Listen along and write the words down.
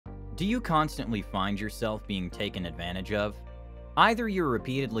Do you constantly find yourself being taken advantage of? Either you're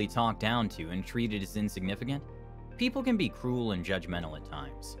repeatedly talked down to and treated as insignificant. People can be cruel and judgmental at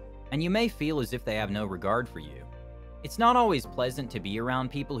times, and you may feel as if they have no regard for you. It's not always pleasant to be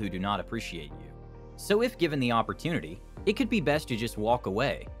around people who do not appreciate you. So if given the opportunity, it could be best to just walk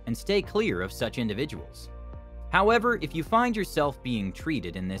away and stay clear of such individuals. However, if you find yourself being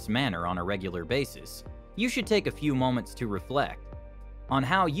treated in this manner on a regular basis, you should take a few moments to reflect on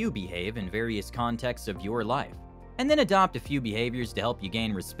how you behave in various contexts of your life, and then adopt a few behaviors to help you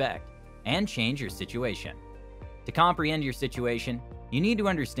gain respect and change your situation. To comprehend your situation, you need to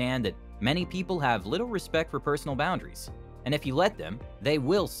understand that many people have little respect for personal boundaries, and if you let them, they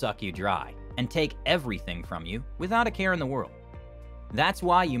will suck you dry and take everything from you without a care in the world. That's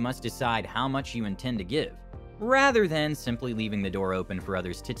why you must decide how much you intend to give, rather than simply leaving the door open for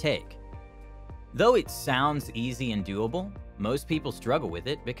others to take. Though it sounds easy and doable, most people struggle with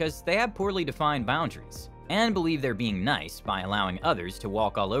it because they have poorly defined boundaries and believe they're being nice by allowing others to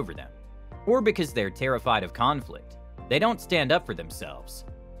walk all over them, or because they're terrified of conflict. They don't stand up for themselves.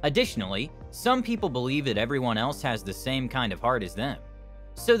 Additionally, some people believe that everyone else has the same kind of heart as them,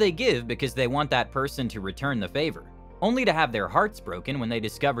 so they give because they want that person to return the favor, only to have their hearts broken when they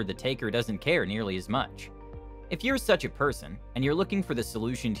discover the taker doesn't care nearly as much. If you're such a person and you're looking for the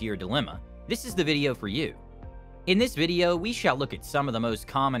solution to your dilemma, this is the video for you. In this video, we shall look at some of the most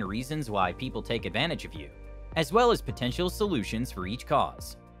common reasons why people take advantage of you, as well as potential solutions for each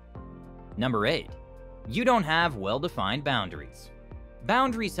cause. Number 8. You don't have well-defined boundaries.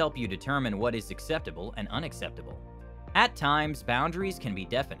 Boundaries help you determine what is acceptable and unacceptable. At times, boundaries can be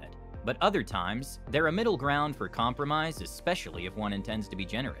definite, but other times, they're a middle ground for compromise, especially if one intends to be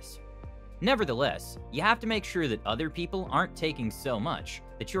generous. Nevertheless, you have to make sure that other people aren't taking so much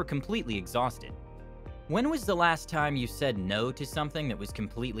that you're completely exhausted. When was the last time you said no to something that was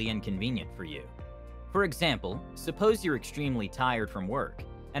completely inconvenient for you? For example, suppose you're extremely tired from work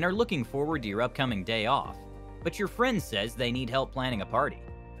and are looking forward to your upcoming day off, but your friend says they need help planning a party.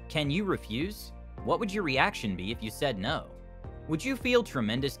 Can you refuse? What would your reaction be if you said no? Would you feel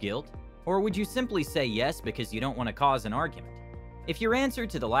tremendous guilt, or would you simply say yes because you don't want to cause an argument? If your answer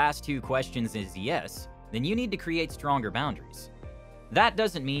to the last two questions is yes, then you need to create stronger boundaries. That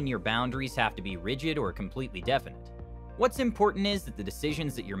doesn't mean your boundaries have to be rigid or completely definite. What's important is that the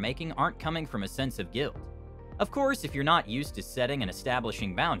decisions that you're making aren't coming from a sense of guilt. Of course, if you're not used to setting and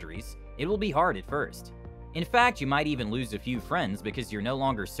establishing boundaries, it will be hard at first. In fact, you might even lose a few friends because you're no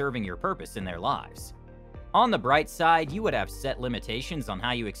longer serving your purpose in their lives. On the bright side, you would have set limitations on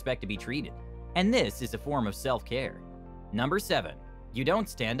how you expect to be treated, and this is a form of self-care. Number 7. You don't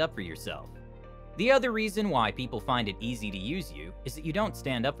stand up for yourself. The other reason why people find it easy to use you is that you don't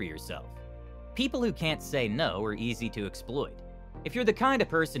stand up for yourself. People who can't say no are easy to exploit. If you're the kind of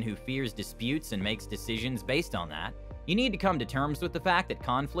person who fears disputes and makes decisions based on that, you need to come to terms with the fact that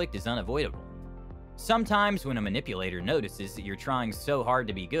conflict is unavoidable. Sometimes when a manipulator notices that you're trying so hard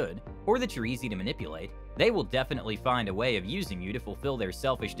to be good, or that you're easy to manipulate, they will definitely find a way of using you to fulfill their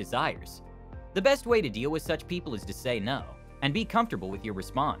selfish desires. The best way to deal with such people is to say no, and be comfortable with your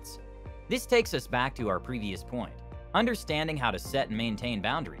response. This takes us back to our previous point, understanding how to set and maintain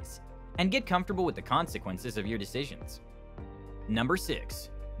boundaries, and get comfortable with the consequences of your decisions. Number 6.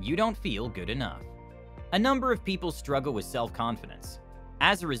 You don't feel good enough. A number of people struggle with self-confidence.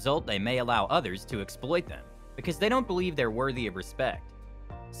 As a result, they may allow others to exploit them because they don't believe they're worthy of respect.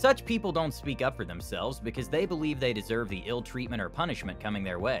 Such people don't speak up for themselves because they believe they deserve the ill treatment or punishment coming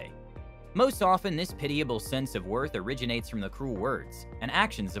their way. Most often, this pitiable sense of worth originates from the cruel words and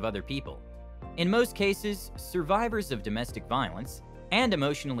actions of other people. In most cases, survivors of domestic violence and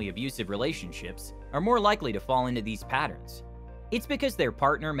emotionally abusive relationships are more likely to fall into these patterns. It's because their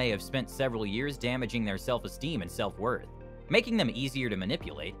partner may have spent several years damaging their self-esteem and self-worth, making them easier to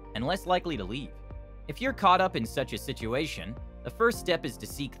manipulate and less likely to leave. If you're caught up in such a situation, the first step is to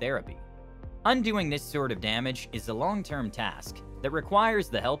seek therapy. Undoing this sort of damage is a long-term task that requires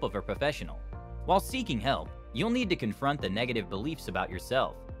the help of a professional. While seeking help, you'll need to confront the negative beliefs about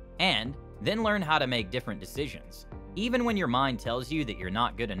yourself, and then learn how to make different decisions, even when your mind tells you that you're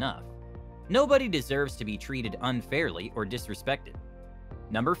not good enough. Nobody deserves to be treated unfairly or disrespected.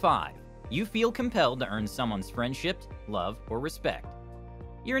 Number 5. You feel compelled to earn someone's friendship, love, or respect.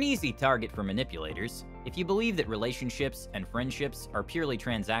 You're an easy target for manipulators if you believe that relationships and friendships are purely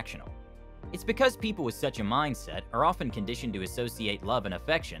transactional. It's because people with such a mindset are often conditioned to associate love and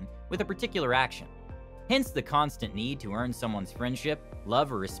affection with a particular action. Hence the constant need to earn someone's friendship,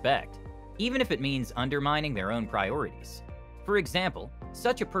 love, or respect, even if it means undermining their own priorities. For example,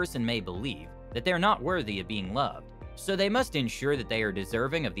 such a person may believe that they're not worthy of being loved, so they must ensure that they are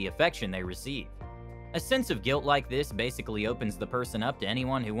deserving of the affection they receive. A sense of guilt like this basically opens the person up to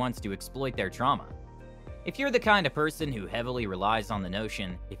anyone who wants to exploit their trauma. If you're the kind of person who heavily relies on the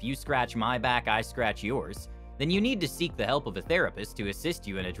notion, if you scratch my back, I scratch yours, then you need to seek the help of a therapist to assist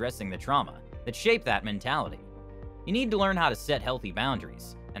you in addressing the trauma that shape that mentality. You need to learn how to set healthy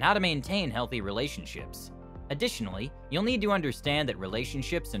boundaries and how to maintain healthy relationships. Additionally, you'll need to understand that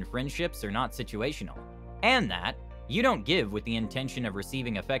relationships and friendships are not situational, and that you don't give with the intention of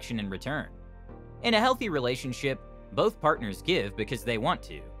receiving affection in return. In a healthy relationship, both partners give because they want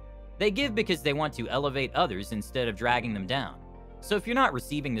to. They give because they want to elevate others instead of dragging them down. So if you're not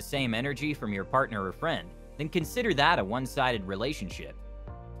receiving the same energy from your partner or friend, then consider that a one-sided relationship.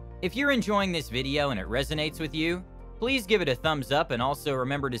 If you're enjoying this video and it resonates with you, please give it a thumbs up and also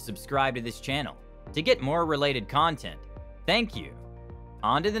remember to subscribe to this channel to get more related content. Thank you.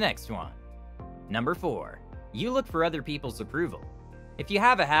 On to the next one. Number 4. You look for other people's approval. If you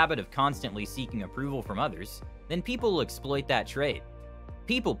have a habit of constantly seeking approval from others, then people will exploit that trait.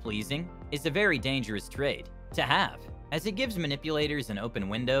 People-pleasing is a very dangerous trait to have, as it gives manipulators an open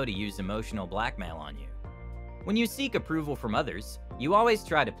window to use emotional blackmail on you. When you seek approval from others, you always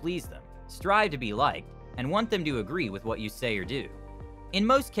try to please them, strive to be liked, and want them to agree with what you say or do. In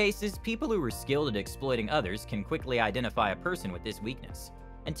most cases, people who are skilled at exploiting others can quickly identify a person with this weakness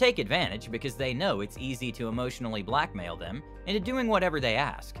and take advantage because they know it's easy to emotionally blackmail them into doing whatever they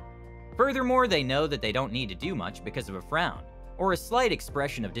ask. Furthermore, they know that they don't need to do much because of a frown, or a slight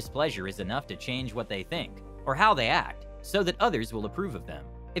expression of displeasure is enough to change what they think or how they act so that others will approve of them.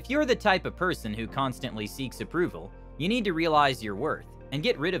 If you're the type of person who constantly seeks approval, you need to realize your worth and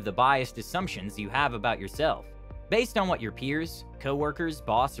get rid of the biased assumptions you have about yourself based on what your peers, coworkers,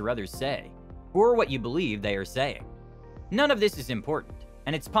 boss, or others say, or what you believe they are saying. None of this is important,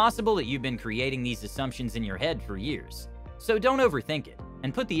 and it's possible that you've been creating these assumptions in your head for years. So don't overthink it,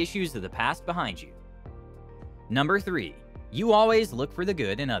 and put the issues of the past behind you. Number 3. You always look for the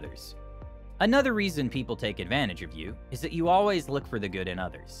good in others. Another reason people take advantage of you is that you always look for the good in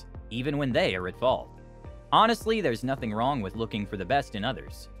others, even when they are at fault. Honestly, there's nothing wrong with looking for the best in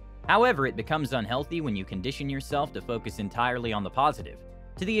others. However, it becomes unhealthy when you condition yourself to focus entirely on the positive,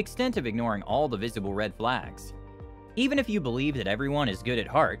 to the extent of ignoring all the visible red flags. Even if you believe that everyone is good at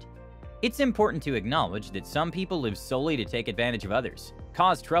heart, it's important to acknowledge that some people live solely to take advantage of others,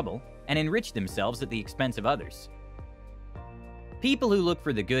 cause trouble, and enrich themselves at the expense of others. People who look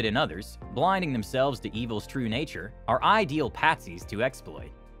for the good in others, blinding themselves to evil's true nature, are ideal patsies to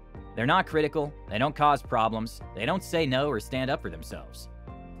exploit. They're not critical, they don't cause problems, they don't say no or stand up for themselves.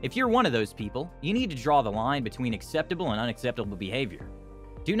 If you're one of those people, you need to draw the line between acceptable and unacceptable behavior.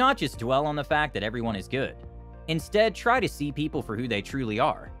 Do not just dwell on the fact that everyone is good. Instead, try to see people for who they truly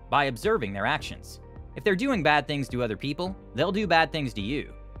are by observing their actions. If they're doing bad things to other people, they'll do bad things to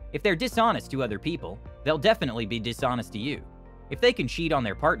you. If they're dishonest to other people, they'll definitely be dishonest to you. If they can cheat on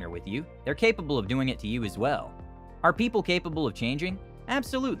their partner with you, they're capable of doing it to you as well. Are people capable of changing?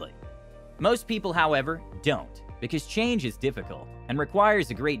 Absolutely. Most people, however, don't, because change is difficult and requires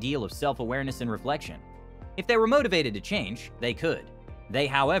a great deal of self-awareness and reflection. If they were motivated to change, they could. They,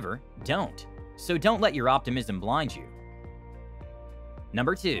 however, don't. So don't let your optimism blind you.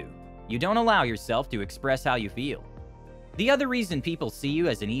 Number 2. You don't allow yourself to express how you feel. The other reason people see you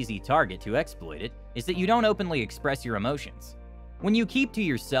as an easy target to exploit it is that you don't openly express your emotions. When you keep to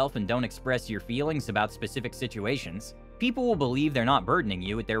yourself and don't express your feelings about specific situations, people will believe they're not burdening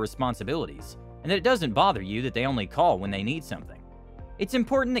you with their responsibilities, and that it doesn't bother you that they only call when they need something. It's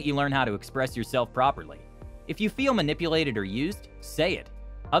important that you learn how to express yourself properly. If you feel manipulated or used, say it.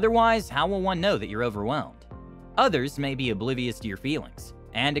 Otherwise, how will one know that you're overwhelmed? Others may be oblivious to your feelings,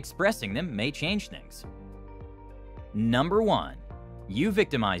 and expressing them may change things. Number 1. You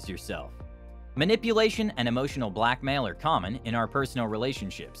victimize yourself. Manipulation and emotional blackmail are common in our personal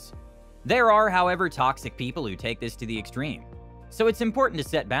relationships. There are, however, toxic people who take this to the extreme. So it's important to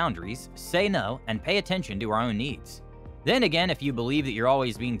set boundaries, say no, and pay attention to our own needs. Then again, if you believe that you're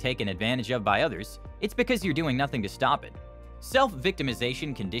always being taken advantage of by others, it's because you're doing nothing to stop it.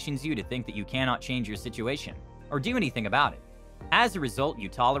 Self-victimization conditions you to think that you cannot change your situation or do anything about it. As a result, you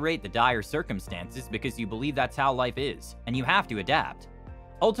tolerate the dire circumstances because you believe that's how life is, and you have to adapt.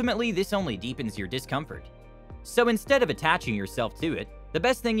 Ultimately, this only deepens your discomfort. So instead of attaching yourself to it, the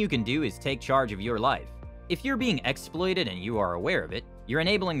best thing you can do is take charge of your life. If you're being exploited and you are aware of it, you're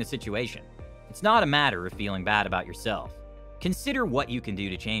enabling the situation. It's not a matter of feeling bad about yourself. Consider what you can do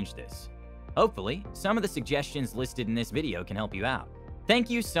to change this. Hopefully, some of the suggestions listed in this video can help you out. Thank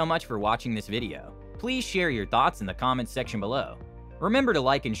you so much for watching this video. Please share your thoughts in the comments section below. Remember to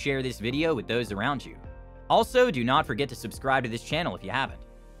like and share this video with those around you. Also, do not forget to subscribe to this channel if you haven't.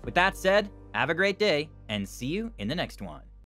 With that said, have a great day, and see you in the next one.